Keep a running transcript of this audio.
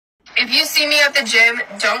If you see me at the gym,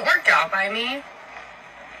 don't work out by me.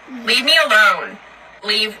 Leave me alone.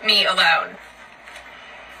 Leave me alone.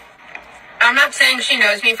 I'm not saying she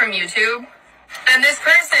knows me from YouTube. And this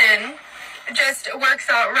person just works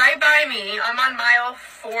out right by me. I'm on mile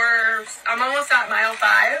 4. I'm almost at mile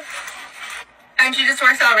 5. And she just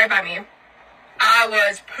works out right by me. I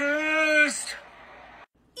was pissed.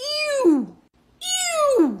 Ew.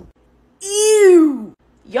 Ew. Ew.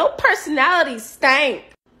 Your personality stank.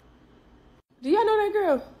 Do y'all know that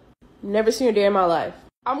girl? Never seen her day in my life.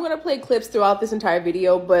 I'm going to play clips throughout this entire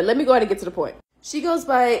video, but let me go ahead and get to the point. She goes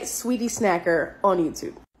by SWEETIESNACKER on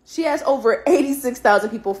YouTube. She has over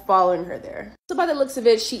 86,000 people following her there. So by the looks of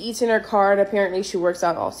it, she eats in her car and apparently she works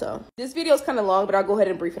out also. This video is kind of long, but I'll go ahead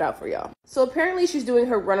and brief it out for y'all. So apparently she's doing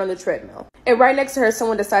her run on the treadmill. And right next to her,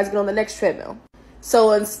 someone decides to get on the next treadmill.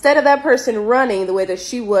 So instead of that person running the way that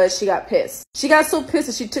she was, she got pissed. She got so pissed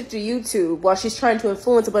that she took to YouTube while she's trying to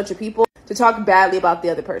influence a bunch of people to talk badly about the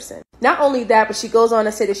other person. Not only that, but she goes on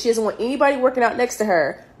to say that she doesn't want anybody working out next to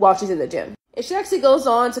her while she's in the gym. And she actually goes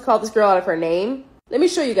on to call this girl out of her name. Let me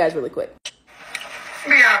show you guys really quick.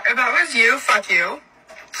 Yeah, if that was you, fuck you.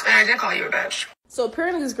 And I did call you a bitch. So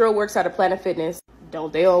apparently this girl works out at Planet Fitness.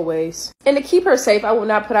 Don't they always? And to keep her safe, I will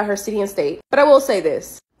not put out her city and state. But I will say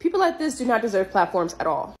this. People like this do not deserve platforms at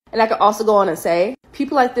all. And I could also go on and say,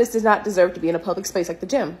 people like this does not deserve to be in a public space like the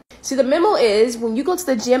gym. See, the memo is when you go to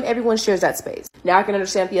the gym, everyone shares that space. Now I can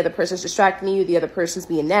understand if the other person's distracting you, the other person's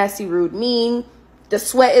being nasty, rude, mean, the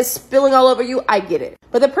sweat is spilling all over you. I get it.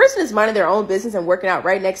 But the person is minding their own business and working out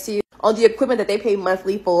right next to you on the equipment that they pay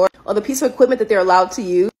monthly for, on the piece of equipment that they're allowed to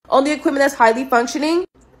use, on the equipment that's highly functioning.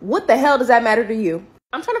 What the hell does that matter to you?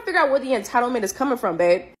 I'm trying to figure out where the entitlement is coming from,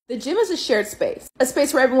 babe. The gym is a shared space, a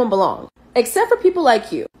space where everyone belongs, except for people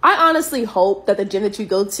like you. I honestly hope that the gym that you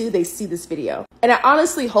go to, they see this video. And I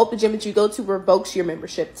honestly hope the gym that you go to revokes your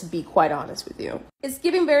membership, to be quite honest with you. It's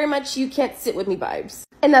giving very much you can't sit with me vibes.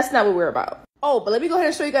 And that's not what we're about. Oh, but let me go ahead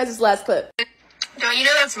and show you guys this last clip. Don't you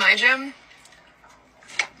know that's my gym?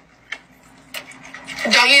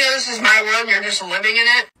 Don't you know this is my world and you're just living in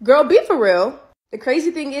it? Girl, be for real. The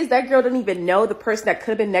crazy thing is that girl didn't even know the person that could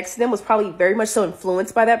have been next to them was probably very much so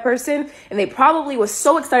influenced by that person. And they probably were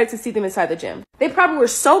so excited to see them inside the gym. They probably were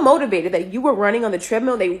so motivated that you were running on the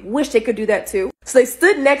treadmill. They wish they could do that too. So they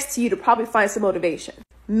stood next to you to probably find some motivation.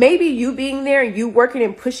 Maybe you being there and you working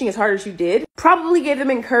and pushing as hard as you did probably gave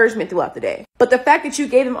them encouragement throughout the day. But the fact that you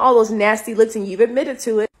gave them all those nasty looks and you've admitted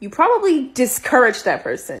to it, you probably discouraged that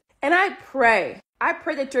person. And I pray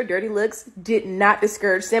that your dirty looks did not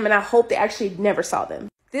discourage them, and I hope they actually never saw them.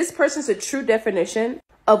 This person's a true definition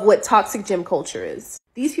of what toxic gym culture is.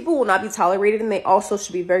 These people will not be tolerated, and they also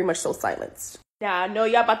should be very much so silenced. Now, I know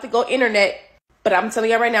y'all about to go internet, but I'm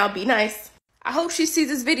telling y'all right now, be nice. I hope she sees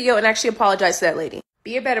this video and actually apologizes to that lady.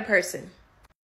 Be a better person.